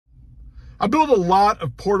I build a lot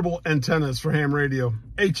of portable antennas for ham radio,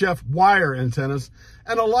 HF wire antennas,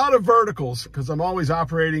 and a lot of verticals because I'm always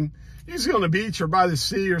operating usually on the beach or by the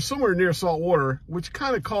sea or somewhere near salt water, which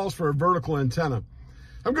kind of calls for a vertical antenna.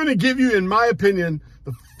 I'm going to give you, in my opinion,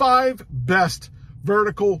 the 5 best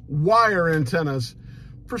vertical wire antennas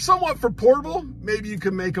for portable. Maybe you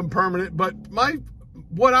can make them permanent, but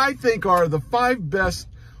what I think are the 5 best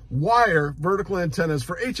wire vertical antennas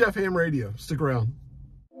for HF ham radio. Stick around.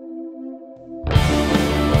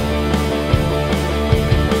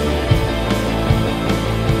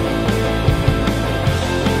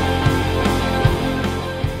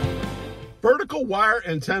 Vertical wire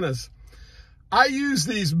antennas. I use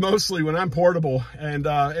these mostly when I'm portable and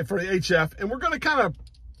for the HF, and we're going to kind of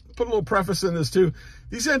put a little preface in this too.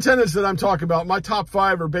 These antennas that I'm talking about, my top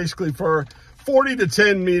 5 are basically for 40 to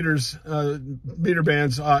 10 meters, meter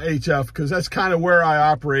bands, HF, because that's kind of where I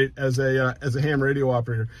operate as a ham radio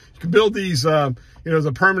operator. You can build these, as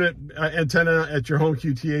a permanent antenna at your home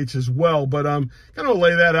QTH as well, but kind of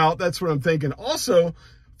lay that out. That's what I'm thinking. Also, a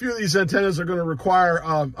few of these antennas are going to require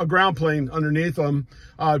a ground plane underneath them.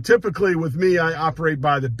 Typically with me, I operate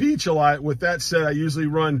by the beach a lot. With that said, I usually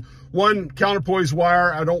run one counterpoise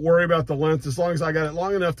wire. I don't worry about the length as long as I got it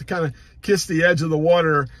long enough to kind of kiss the edge of the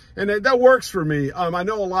water. And that works for me. I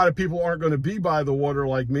know a lot of people aren't going to be by the water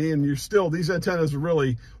like me, and these antennas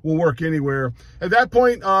really will work anywhere. At that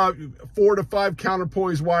point, 4 to 5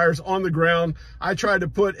 counterpoise wires on the ground. I try to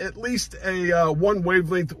put at least a 1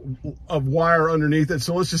 wavelength of wire underneath it.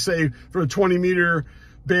 So let's just say for a 20 meter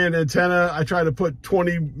band antenna, I try to put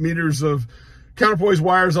 20 meters of counterpoise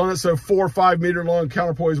wires on it. So 4 or 5 meter long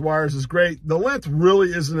counterpoise wires is great. The length really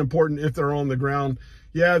isn't important if they're on the ground.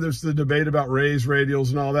 Yeah, there's the debate about raised radials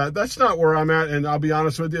and all that. That's not where I'm at. And I'll be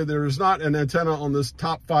honest with you, there is not an antenna on this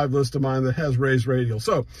top 5 list of mine that has raised radial.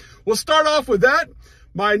 So we'll start off with that.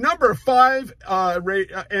 My number 5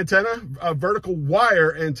 antenna, vertical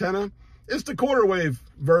wire antenna, is the Quarterwave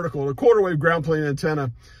Vertical, the Quarterwave ground plane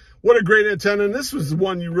antenna. What a great antenna. And this was the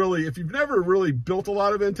one if you've never really built a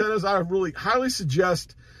lot of antennas, I really highly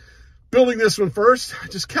suggest building this one first.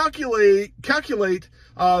 Just calculate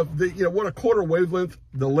what a quarter wavelength,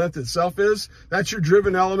 the length itself is. That's your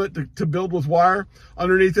driven element to build with wire.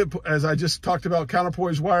 Underneath it, as I just talked about,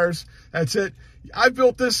 counterpoise wires. That's it. I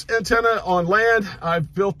built this antenna on land.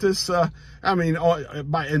 I've built this,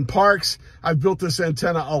 in parks. I've built this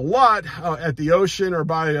antenna a lot at the ocean or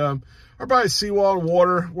by a seawall and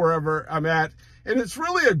water, wherever I'm at. And it's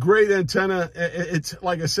really a great antenna. It's,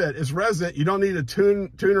 like I said, it's resonant. You don't need a tuner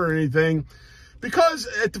or anything, because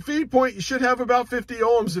at the feed point, you should have about 50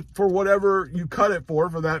 ohms for whatever you cut it for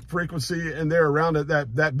that frequency and there around it,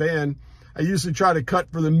 that band. I usually try to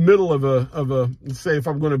cut for the middle of a let's say if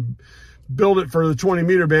I'm going to build it for the 20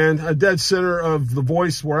 meter band, a dead center of the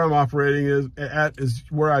voice where I'm operating is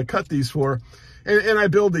where I cut these for. And I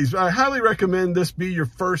build these. I highly recommend this be your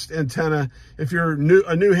first antenna if you're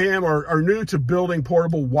a new ham or new to building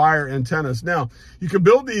portable wire antennas. Now, you can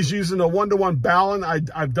build these using a 1-to-1 ballon.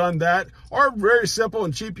 I've done that. Or very simple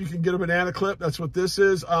and cheap, you can get a banana clip. That's what this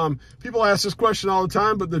is. People ask this question all the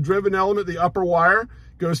time, but the driven element, the upper wire,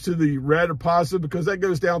 goes to the red or positive because that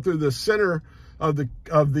goes down through the center of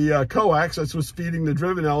the coax. That's what's feeding the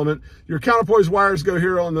driven element. Your counterpoise wires go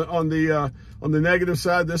here on the negative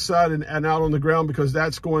side, this side, and out on the ground, because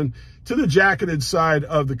that's going to the jacketed side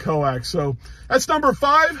of the coax. So that's number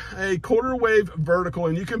 5, a Quarterwave Vertical,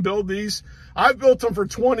 and you can build these. I've built them for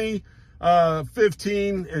 20,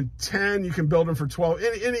 15, and 10. You can build them for 12,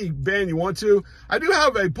 any band you want to. I do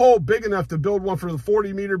have a pole big enough to build one for the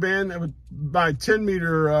 40 meter band. My 10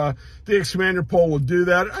 meter DX Commander pole will do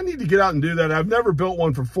that. I need to get out and do that. I've never built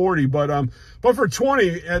one for 40, but for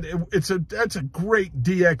 20, that's a great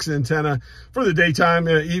DX antenna for the daytime,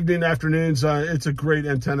 evening, afternoons. It's a great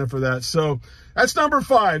antenna for that. So that's number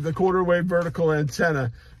 5, the Quarterwave Vertical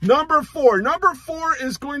antenna. Number 4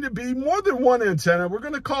 is going to be more than one antenna. We're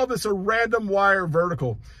going to call this a random wire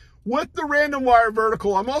vertical. With the random wire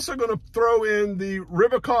vertical, I'm also going to throw in the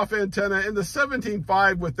Ribicoff antenna and the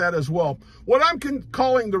 17.5 with that as well. What I'm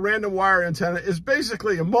calling the random wire antenna is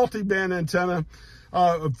basically a multi-band antenna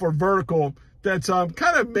for vertical that's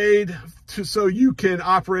kind of made so you can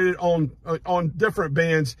operate it on different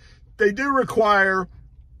bands. They do require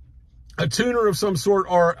a tuner of some sort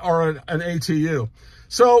or an ATU.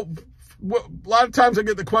 So a lot of times I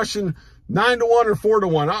get the question, 9-to-1 or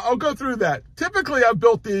 4-to-1. I'll go through that. Typically, I've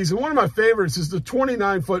built these, and one of my favorites is the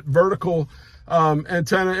 29-foot vertical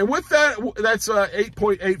antenna. And with that, that's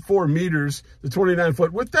 8.84 meters, the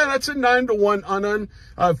 29-foot. With that, that's a 9-to-1 unknown.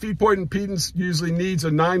 Feed point impedance usually needs a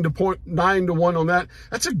 9-to-1 on that.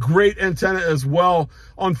 That's a great antenna as well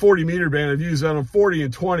on 40-meter band. I've used that on 40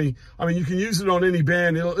 and 20. I mean, you can use it on any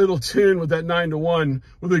band. It'll tune with that 9-to-1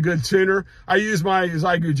 with a good tuner. I use my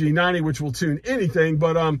Zygo G90, which will tune anything,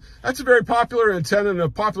 but that's a very popular antenna and a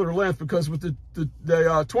popular length, because with the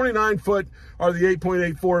 29-foot or the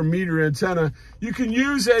 8.84 meter antenna, you can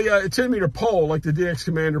use a 10-meter pole like the DX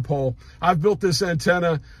Commander pole. I've built this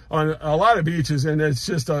antenna on a lot of beaches, and it's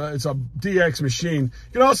just it's a DX machine.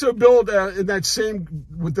 You can also build in that same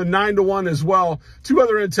with the 9-to-1 as well. Two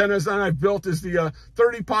other antennas that I've built is the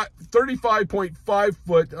 35.5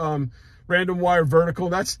 foot random wire vertical.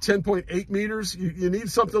 That's 10.8 meters. You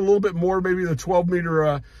need something a little bit more, maybe the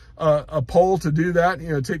 12-meter a pole to do that. You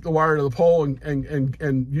know, take the wire to the pole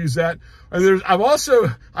and use that. And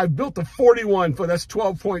I've built the 41 foot. That's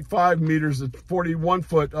 12.5 meters. The 41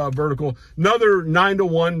 foot vertical. Another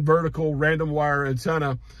 9-to-1 vertical random wire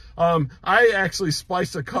antenna. I actually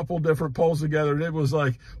spliced a couple different poles together, and it was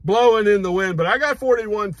like blowing in the wind, but I got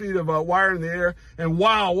 41 feet of wire in the air, and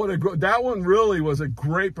wow, that one really was a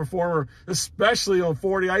great performer, especially on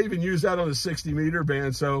 40. I even used that on a 60-meter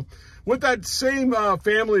band. So with that same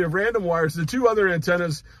family of random wires, the two other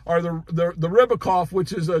antennas are the Ribicoff,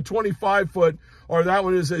 which is a 25-foot, or that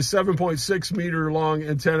one is a 7.6 meter long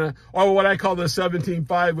antenna, or what I call the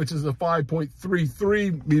 17.5, which is a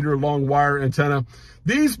 5.33 meter long wire antenna.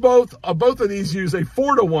 These both of these use a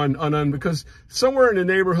 4-to-1 unknown, because somewhere in the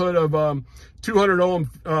neighborhood of 200 ohm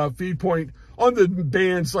feed point on the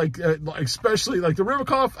bands, like especially like the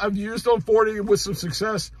Ribicoff I've used on 40 with some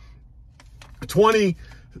success. 20,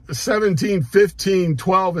 17, 15,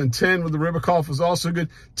 12, and 10 with the Ribicoff was also good.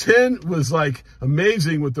 10 was like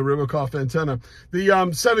amazing with the Ribicoff antenna. The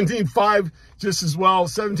 17.5 just as well.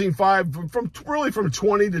 17.5 from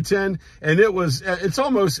 20 to 10, and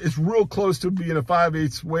it's real close to being a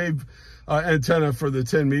 5/8 wave antenna for the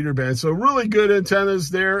 10-meter band. So really good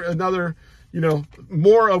antennas there. Another, you know,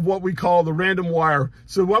 more of what we call the random wire.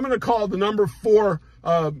 So I'm going to call the number 4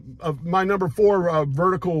 of my number 4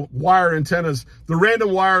 vertical wire antennas. The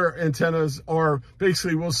random wire antennas are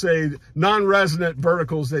basically, we'll say, non-resonant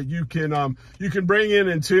verticals that you can bring in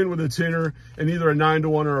and tune with a tuner in either a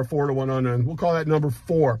 9-to-1 or a 4-to-1 unknown. We'll call that number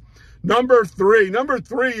 4. Number 3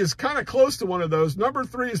 is kind of close to one of those. Number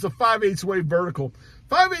 3 is the 5/8 wave vertical.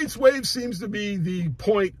 5/8 wave seems to be the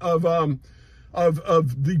point of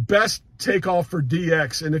the best takeoff for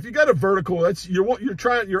DX. And if you got a vertical,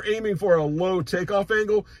 you're aiming for a low takeoff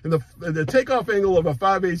angle, and the takeoff angle of a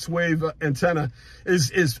 5/8 wave antenna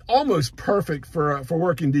is almost perfect for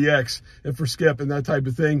working DX and for skip and that type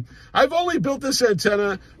of thing. I've only built this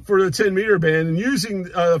antenna for the 10-meter band, and using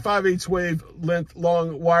 5/8 wave length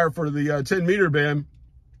long wire for the 10-meter band.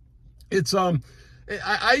 It's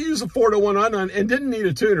I use a 4-to-1 unknown and didn't need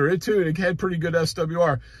a tuner. It had pretty good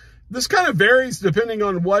SWR. This kind of varies depending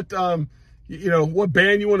on what band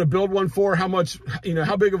you want to build one for, how much,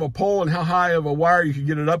 how big of a pole and how high of a wire you could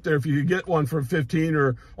get it up there if you could get one for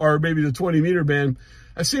 15 or maybe the 20-meter band.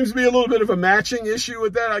 It seems to be a little bit of a matching issue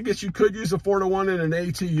with that. I guess you could use a 4-to-1 in an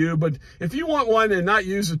ATU, but if you want one and not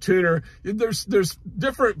use a tuner, there's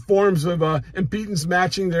different forms of impedance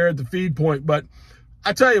matching there at the feed point. But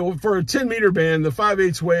I tell you, for a 10-meter band, the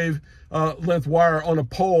 5/8 wave length wire on a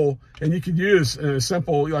pole, and you could use a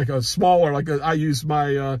simple, like a smaller, I use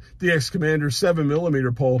my DX Commander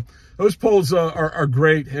 7mm pole. Those poles are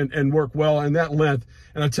great and work well in that length.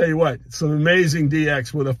 And I tell you what, it's an amazing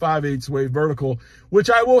DX with a 5/8 wave vertical, which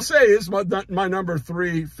I will say is my number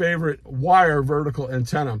 3 favorite wire vertical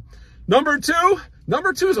antenna. Number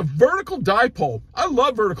two is a vertical dipole. I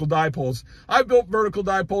love vertical dipoles. I built vertical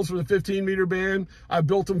dipoles for the 15-meter band. I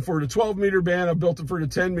built them for the 12-meter band. I built them for the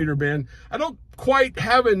 10-meter band. I don't quite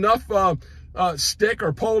have enough stick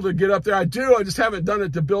or pole to get up there. I just haven't done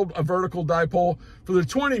it to build a vertical dipole for the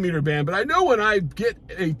 20-meter band. But I know when I get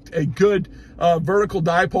a good vertical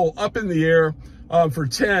dipole up in the air for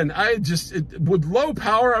 10, with low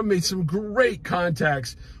power, I made some great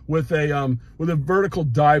contacts with a vertical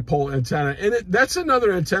dipole antenna. And that's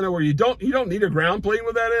another antenna where you don't need a ground plane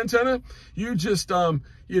with that antenna. You just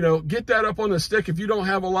get that up on the stick if you don't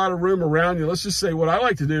have a lot of room around you. Let's just say what I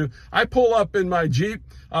like to do, I pull up in my Jeep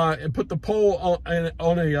and put the pole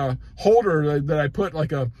on a holder that I put,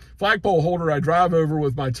 like a flagpole holder I drive over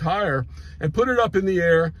with my tire, and put it up in the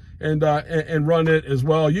air and run it as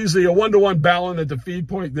well. Usually a 1-to-1 balun at the feed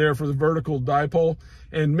point there for the vertical dipole.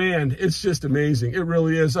 And man, it's just amazing. It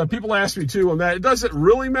really is. People ask me too on that. It doesn't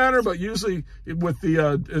really matter, but usually with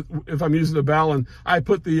the, if I'm using a balun, I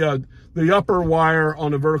put the upper wire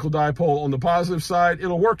on the vertical dipole on the positive side.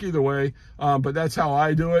 It'll work either way, but that's how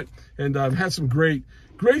I do it. And I've had some great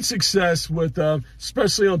success with,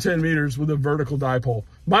 especially on 10 meters with a vertical dipole.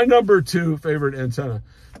 My number 2 favorite antenna.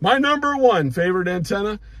 My number 1 favorite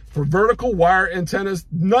antenna for vertical wire antennas,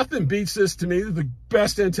 nothing beats this to me. The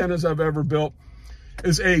best antennas I've ever built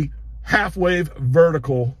is a Halfwave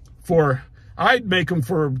Vertical for, I'd make them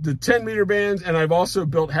for the 10 meter bands, and I've also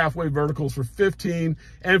built Halfwave Verticals for 15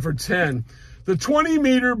 and for 10. The 20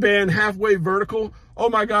 meter band Halfwave Vertical, oh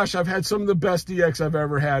my gosh, I've had some of the best DX I've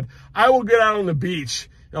ever had. I will get out on the beach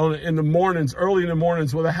in the mornings, early in the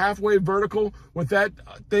mornings, with a Halfwave Vertical, with that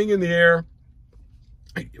thing in the air,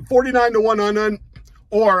 49 to 1 unknown.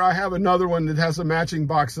 Or I have another one that has a matching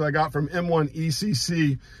box that I got from M1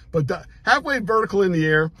 ECC. But the Halfwave Vertical in the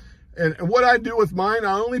air. And what I do with mine,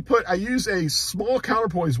 I use a small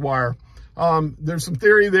counterpoise wire. There's some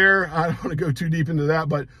theory there. I don't want to go too deep into that.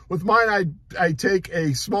 But with mine, I take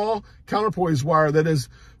a small counterpoise wire that is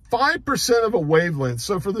 5% of a wavelength.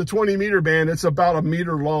 So for the 20 meter band, it's about a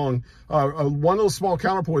meter long, one little small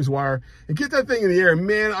counterpoise wire, and get that thing in the air.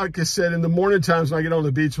 Man, like I said, in the morning times when I get on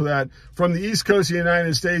the beach with that, from the East Coast of the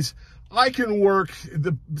United States, I can work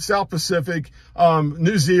the South Pacific,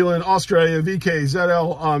 New Zealand, Australia, VK,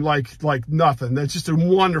 ZL, like nothing. That's just a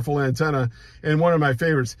wonderful antenna and one of my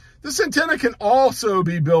favorites. This antenna can also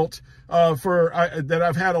be built that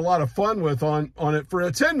I've had a lot of fun with on it for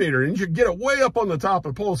a 10 meter, and you can get it way up on the top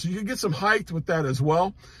of the pole, so you can get some height with that as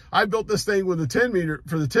well. I built this thing with a 10 meter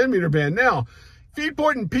for the 10 meter band. Now, feed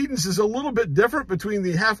port impedance is a little bit different between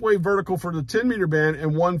the Halfwave Vertical for the 10 meter band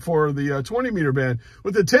and one for the 20 meter band.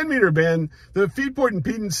 With the 10 meter band, the feed port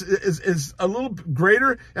impedance is a little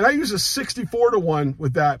greater, and I use a 64 to 1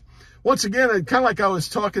 with that. Once again, kind of like I was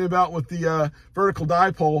talking about with the vertical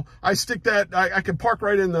dipole, I stick that, I can park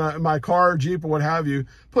right in my car, Jeep, or what have you,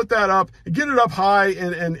 put that up, and get it up high,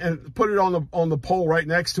 and put it on the pole right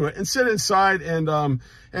next to it, and sit inside, and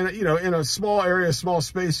you know, in a small area, small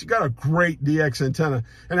space, you got a great DX antenna.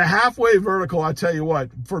 And a Halfwave Vertical, I tell you what,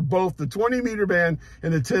 for both the 20 meter band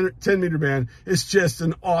and the 10 meter band, it's just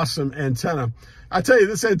an awesome antenna. I tell you,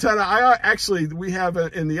 this antenna, we have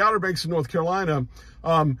in the Outer Banks of North Carolina,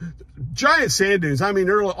 giant sand dunes. I mean,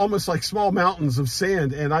 they're almost like small mountains of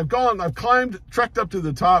sand. And I've climbed, trekked up to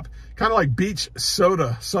the top, kind of like beach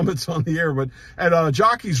soda summits on the air, but at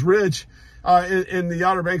Jockey's Ridge in the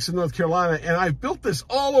Outer Banks of North Carolina. And I've built this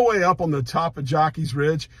all the way up on the top of Jockey's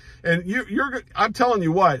Ridge. And I'm telling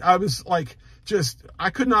you what, I was like,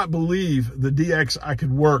 I could not believe the DX I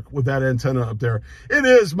could work with that antenna up there. It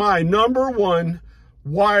is my number 1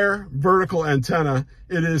 wire vertical antenna.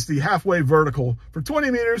 It is the Halfwave Vertical for 20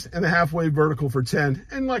 meters and the Halfwave Vertical for 10.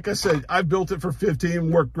 And like I said, I built it for 15,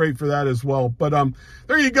 worked great for that as well. But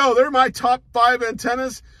there you go. They're my top 5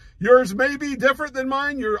 antennas. Yours may be different than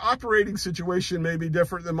mine. Your operating situation may be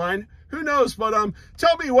different than mine. Who knows? But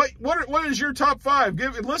tell me what is your top 5?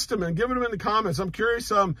 List them and give them in the comments. I'm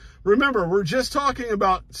curious. Remember, we're just talking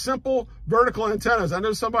about simple vertical antennas. I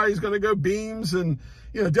know somebody's going to go beams and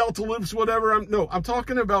delta loops, whatever. I'm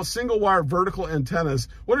talking about single wire vertical antennas.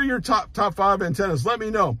 What are your top 5 antennas? Let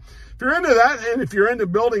me know. If you're into that, and if you're into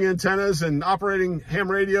building antennas and operating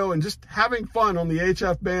ham radio and just having fun on the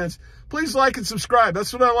HF bands, please like and subscribe.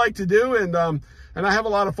 That's what I like to do, and I have a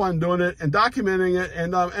lot of fun doing it and documenting it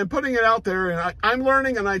and putting it out there. And I'm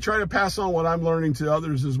learning, and I try to pass on what I'm learning to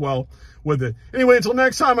others as well with it. Anyway, until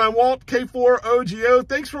next time, I'm Walt, K4OGO.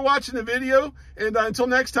 Thanks for watching the video, and until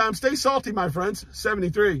next time, stay salty, my friends.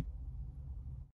 73.